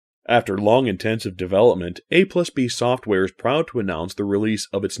After long intensive development, Aplusb Software is proud to announce the release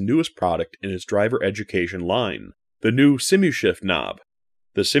of its newest product in its driver education line, the new Simu-Shift-Knob.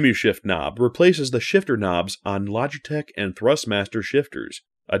 The Simu-Shift-Knob replaces the shifter knobs on Logitech and Thrustmaster shifters,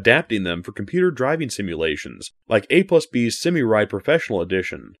 adapting them for computer driving simulations, like Aplusb's SimuRide Professional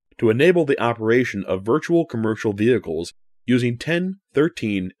Edition, to enable the operation of virtual commercial vehicles using 10,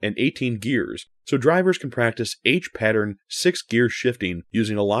 13, and 18 gears, so drivers can practice H-pattern 6-gear shifting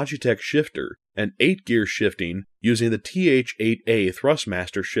using a Logitech shifter and 8-gear shifting using the TH8A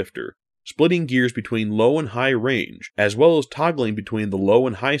Thrustmaster shifter, splitting gears between low and high range, as well as toggling between the low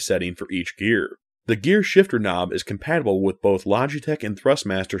and high setting for each gear. The gear shifter knob is compatible with both Logitech and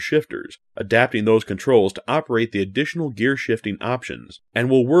Thrustmaster shifters, adapting those controls to operate the additional gear shifting options, and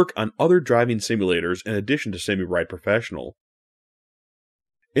will work on other driving simulators in addition to SimuRide Professional.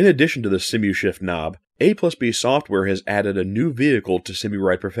 In addition to the Simu-Shift-Knob, Aplusb Software has added a new vehicle to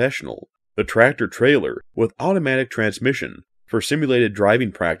SimuRide Professional, the tractor-trailer with automatic transmission, for simulated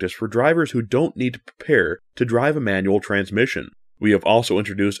driving practice for drivers who don't need to prepare to drive a manual transmission. We have also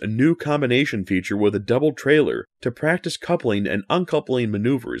introduced a new combination feature with a double trailer to practice coupling and uncoupling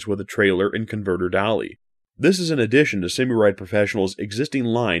maneuvers with a trailer and converter dolly. This is in addition to SimuRide Professional's existing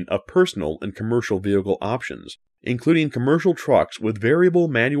line of personal and commercial vehicle options, including commercial trucks with variable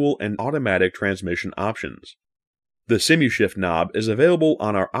manual and automatic transmission options. The Simu-Shift-Knob is available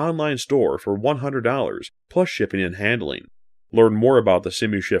on our online store for $100 plus shipping and handling. Learn more about the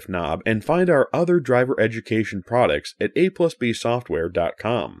Simu-Shift-Knob and find our other driver education products at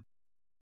aplusbsoftware.com.